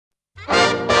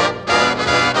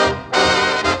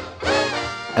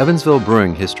Evansville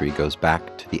brewing history goes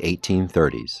back to the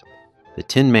 1830s. The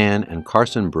Tin Man and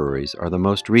Carson breweries are the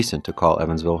most recent to call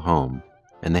Evansville home,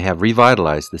 and they have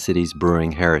revitalized the city's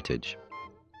brewing heritage.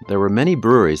 There were many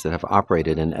breweries that have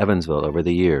operated in Evansville over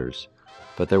the years,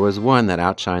 but there was one that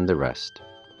outshined the rest.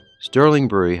 Sterling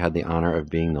Brewery had the honor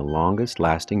of being the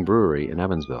longest-lasting brewery in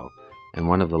Evansville and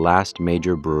one of the last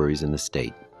major breweries in the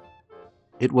state.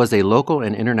 It was a local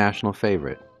and international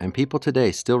favorite, and people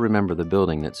today still remember the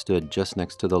building that stood just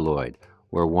next to the Lloyd,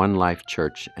 where One Life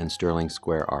Church and Sterling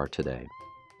Square are today.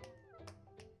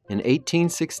 In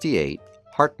 1868,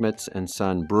 Hartmut's and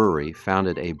Son Brewery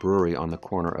founded a brewery on the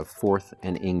corner of 4th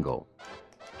and Ingle.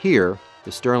 Here,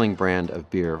 the Sterling brand of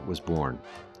beer was born.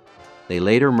 They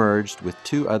later merged with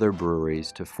two other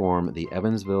breweries to form the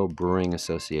Evansville Brewing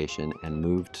Association and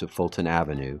moved to Fulton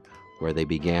Avenue, where they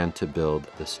began to build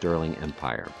the Sterling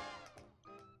Empire.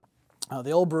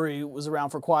 The old brewery was around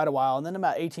for quite a while, and then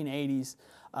about 1880s,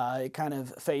 it kind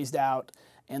of phased out,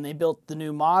 and they built the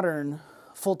new modern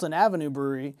Fulton Avenue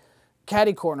Brewery,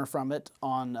 catty corner from it,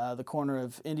 on the corner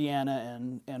of Indiana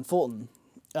and Fulton.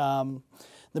 The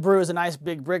brewery was a nice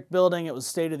big brick building. It was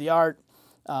state-of-the-art,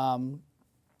 and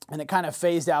it kind of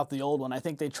phased out the old one. I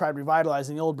think they tried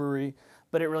revitalizing the old brewery,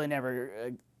 but it really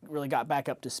never really got back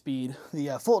up to speed.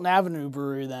 The Fulton Avenue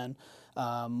Brewery then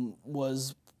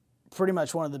was pretty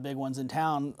much one of the big ones in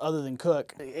town other than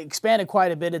Cook. It expanded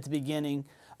quite a bit at the beginning.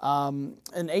 In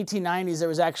the 1890s, there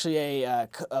was actually a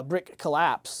brick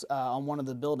collapse on one of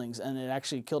the buildings, and it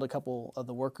actually killed a couple of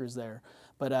the workers there.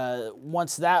 But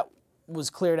once that was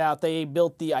cleared out, they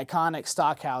built the iconic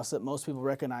stockhouse that most people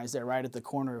recognize there right at the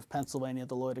corner of Pennsylvania,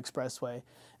 the Lloyd Expressway,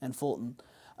 and Fulton.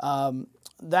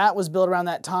 That was built around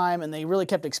that time, and they really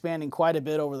kept expanding quite a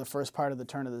bit over the first part of the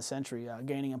turn of the century,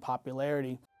 gaining in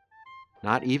popularity.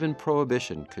 Not even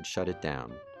Prohibition could shut it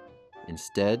down.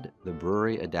 Instead, the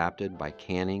brewery adapted by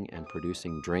canning and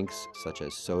producing drinks such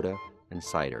as soda and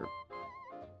cider.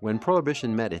 When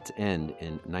Prohibition met its end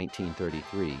in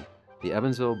 1933, the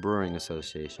Evansville Brewing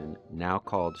Association, now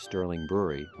called Sterling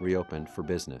Brewery, reopened for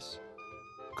business.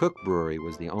 Cook Brewery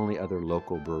was the only other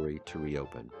local brewery to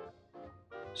reopen.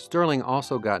 Sterling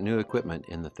also got new equipment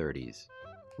in the 30s.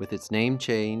 With its name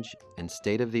change and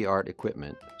state-of-the-art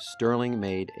equipment, Sterling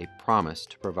made a promise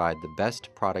to provide the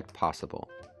best product possible.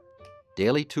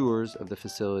 Daily tours of the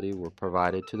facility were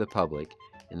provided to the public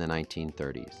in the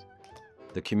 1930s.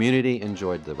 The community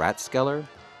enjoyed the Ratskeller,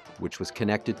 which was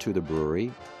connected to the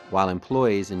brewery, while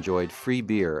employees enjoyed free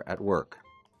beer at work.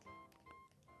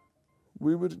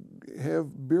 We would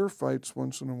have beer fights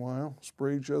once in a while,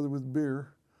 spray each other with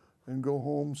beer, and go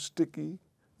home sticky.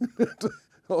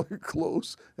 All your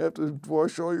clothes, have to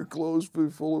wash all your clothes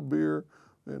full of beer.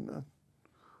 And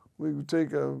we would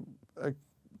take a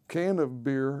can of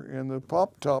beer, and the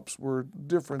pop tops were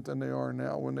different than they are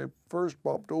now. When they first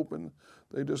popped open,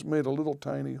 they just made a little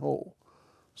tiny hole.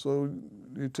 So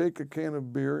you take a can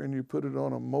of beer and you put it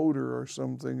on a motor or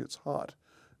something, it's hot,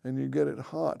 and you get it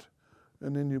hot,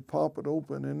 and then you pop it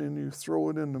open, and then you throw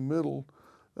it in the middle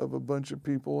of a bunch of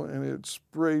people, and it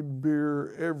sprayed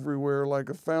beer everywhere like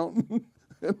a fountain.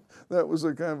 And that was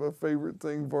a kind of a favorite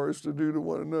thing for us to do to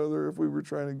one another if we were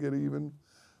trying to get even.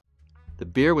 The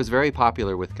beer was very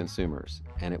popular with consumers,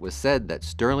 and it was said that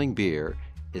Sterling beer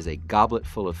is a goblet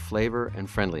full of flavor and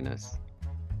friendliness.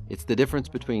 It's the difference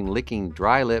between licking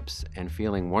dry lips and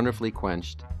feeling wonderfully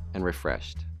quenched and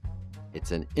refreshed.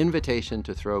 It's an invitation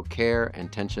to throw care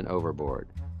and tension overboard.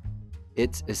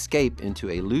 It's escape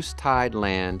into a loose-tide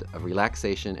land of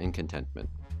relaxation and contentment.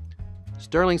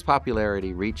 Sterling's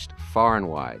popularity reached far and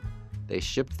wide. They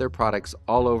shipped their products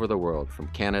all over the world, from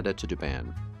Canada to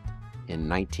Japan. In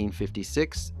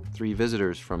 1956, 3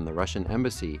 visitors from the Russian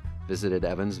embassy visited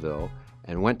Evansville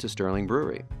and went to Sterling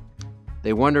Brewery.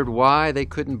 They wondered why they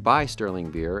couldn't buy Sterling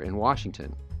beer in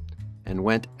Washington, and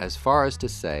went as far as to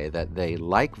say that they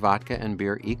like vodka and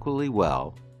beer equally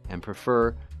well and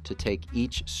prefer to take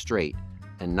each straight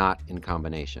and not in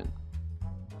combination.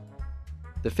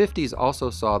 The 50s also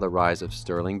saw the rise of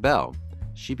Sterling Bell.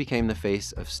 She became the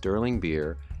face of Sterling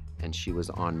beer, and she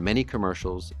was on many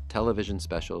commercials, television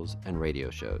specials, and radio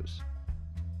shows.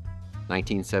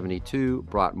 1972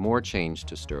 brought more change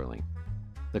to Sterling.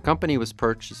 The company was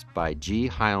purchased by G.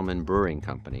 Heilman Brewing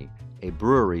Company, a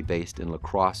brewery based in La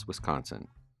Crosse, Wisconsin.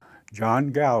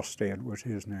 John Galstead was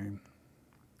his name.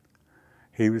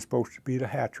 He was supposed to be the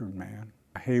hatchery man.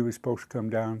 He was supposed to come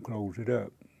down and close it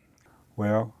up.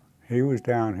 Well, he was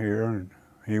down here, and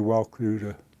he walked through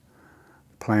the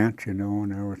plant, you know,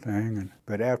 and everything.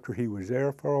 But after he was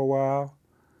there for a while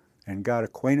and got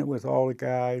acquainted with all the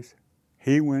guys,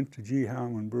 He went to G.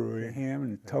 Howman Brewery, him,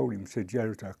 and told him, said,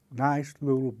 there's a nice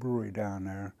little brewery down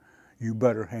there. You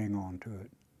better hang on to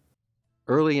it.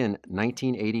 Early in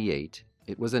 1988,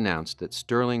 it was announced that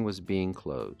Sterling was being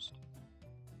closed.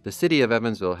 The city of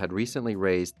Evansville had recently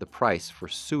raised the price for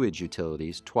sewage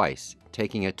utilities twice,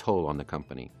 taking a toll on the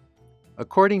company.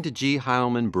 According to G.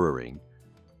 Heilman Brewing,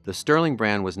 the Sterling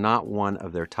brand was not one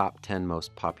of their top 10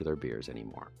 most popular beers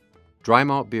anymore. Dry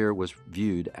malt beer was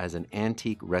viewed as an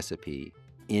antique recipe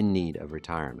in need of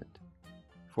retirement.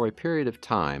 For a period of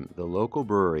time, the local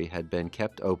brewery had been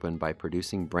kept open by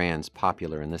producing brands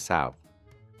popular in the South.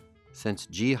 Since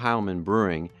G. Heilman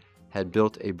Brewing had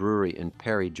built a brewery in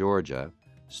Perry, Georgia,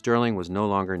 Sterling was no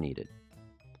longer needed.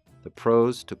 The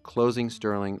pros to closing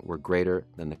Sterling were greater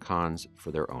than the cons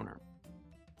for their owner.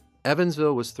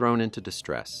 Evansville was thrown into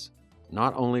distress.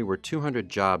 Not only were 200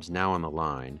 jobs now on the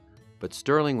line, but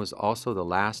Sterling was also the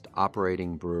last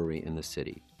operating brewery in the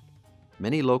city.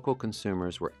 Many local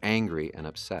consumers were angry and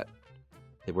upset.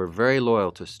 They were very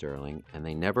loyal to Sterling, and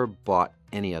they never bought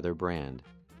any other brand.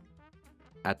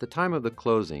 At the time of the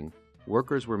closing,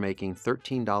 workers were making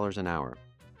 $13 an hour.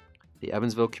 The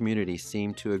Evansville community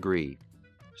seemed to agree.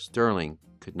 Sterling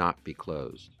could not be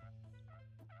closed.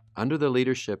 Under the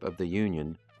leadership of the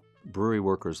union, Brewery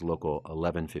Workers Local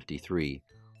 1153,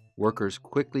 workers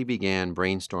quickly began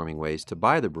brainstorming ways to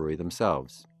buy the brewery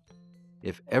themselves.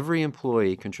 If every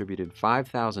employee contributed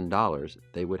 $5,000,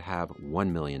 they would have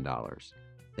 $1 million.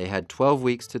 They had 12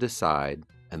 weeks to decide,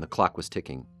 and the clock was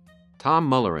ticking. Tom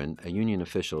Mullerin, a union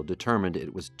official, determined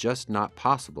it was just not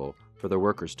possible for the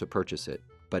workers to purchase it,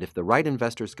 but if the right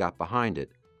investors got behind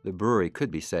it, the brewery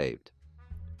could be saved.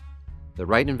 The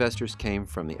right investors came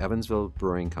from the Evansville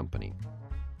Brewing Company.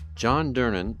 John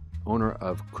Durnan, owner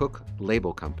of Cook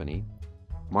Label Company,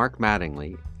 Mark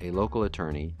Mattingly, a local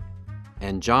attorney,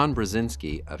 and John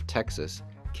Brzezinski of Texas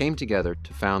came together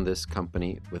to found this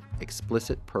company with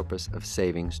explicit purpose of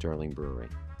saving Sterling Brewery.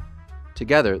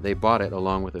 Together, they bought it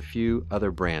along with a few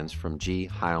other brands from G.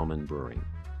 Heilman Brewing.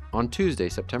 On Tuesday,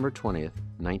 September 20th,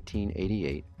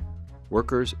 1988,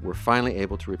 workers were finally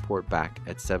able to report back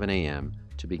at 7 a.m.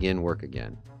 to begin work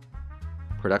again.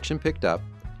 Production picked up,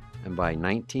 and by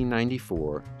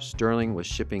 1994, Sterling was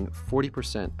shipping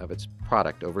 40% of its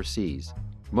product overseas,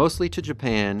 mostly to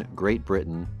Japan, Great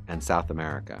Britain, and South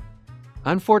America.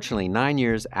 Unfortunately, 9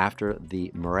 years after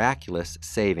the miraculous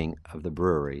saving of the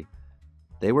brewery,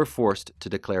 they were forced to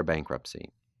declare bankruptcy.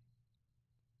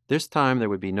 This time there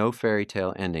would be no fairy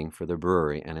tale ending for the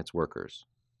brewery and its workers.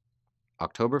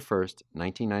 October 1st,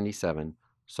 1997,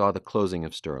 saw the closing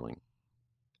of Sterling.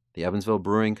 The Evansville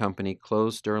Brewing Company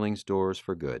closed Sterling's doors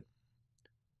for good.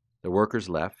 The workers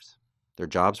left, their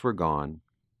jobs were gone,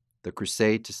 the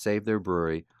crusade to save their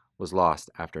brewery was lost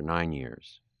after 9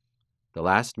 years. The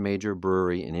last major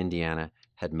brewery in Indiana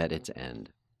had met its end.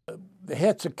 They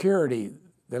had security.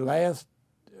 The last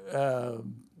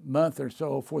month or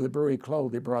so before the brewery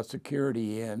closed, they brought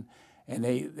security in, and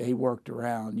they worked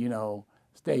around,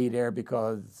 stayed there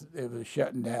because it was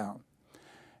shutting down.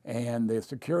 And the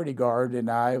security guard and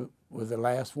I were the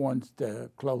last ones to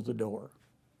close the door.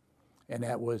 And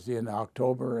that was in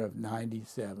October of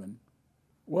 '97.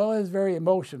 Well, it was very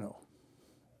emotional.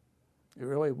 It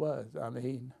really was.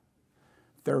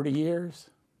 30 years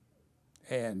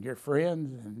and your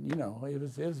friends, and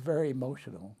it was very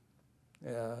emotional.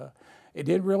 It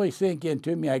didn't really sink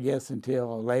into me, I guess,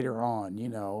 until later on,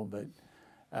 but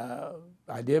I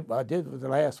was the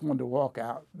last one to walk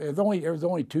out. There was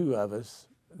only two of us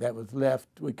that was left.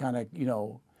 We kind of,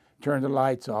 turned the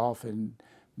lights off and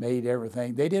made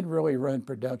everything. They didn't really run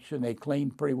production. They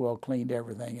pretty well cleaned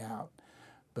everything out.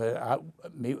 But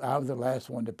I was the last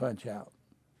one to punch out.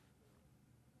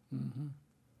 Mm-hmm.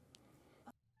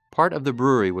 Part of the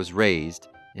brewery was razed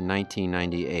in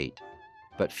 1998,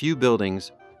 but few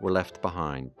buildings were left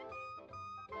behind.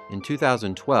 In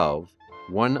 2012,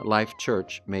 One Life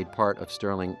Church made part of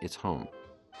Sterling its home.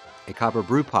 A copper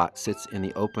brew pot sits in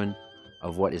the open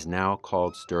of what is now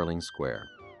called Sterling Square.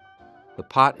 The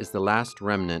pot is the last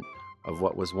remnant of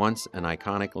what was once an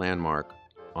iconic landmark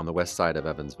on the west side of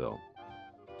Evansville.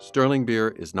 Sterling beer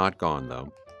is not gone,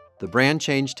 though. The brand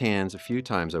changed hands a few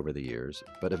times over the years,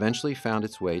 but eventually found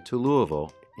its way to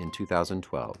Louisville in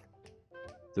 2012.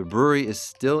 The brewery is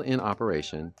still in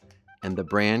operation, and the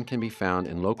brand can be found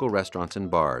in local restaurants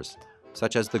and bars,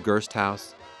 such as the Gerst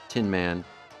House, Tin Man,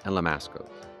 and Lamasco.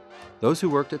 Those who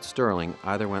worked at Sterling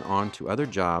either went on to other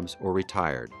jobs or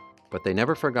retired, but they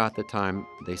never forgot the time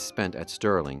they spent at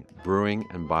Sterling brewing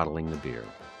and bottling the beer.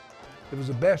 It was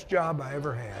the best job I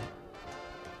ever had.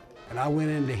 And I went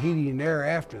into heating and air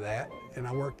after that, and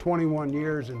I worked 21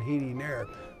 years in heating and air.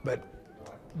 But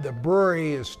The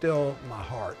brewery is still my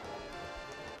heart.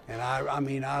 And I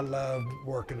mean, I love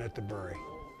working at the brewery.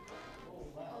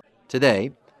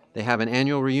 Today, they have an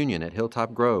annual reunion at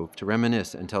Hilltop Grove to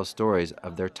reminisce and tell stories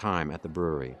of their time at the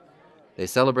brewery. They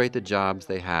celebrate the jobs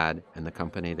they had and the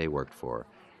company they worked for,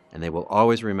 and they will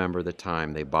always remember the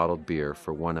time they bottled beer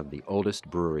for one of the oldest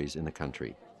breweries in the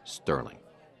country, Sterling.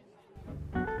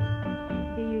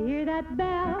 Do you hear that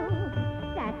bell?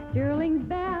 That Sterling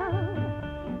bell.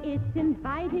 It's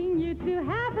inviting you to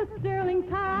have a Sterling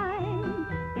time.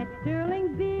 Get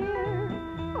Sterling beer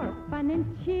for fun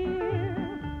and cheer.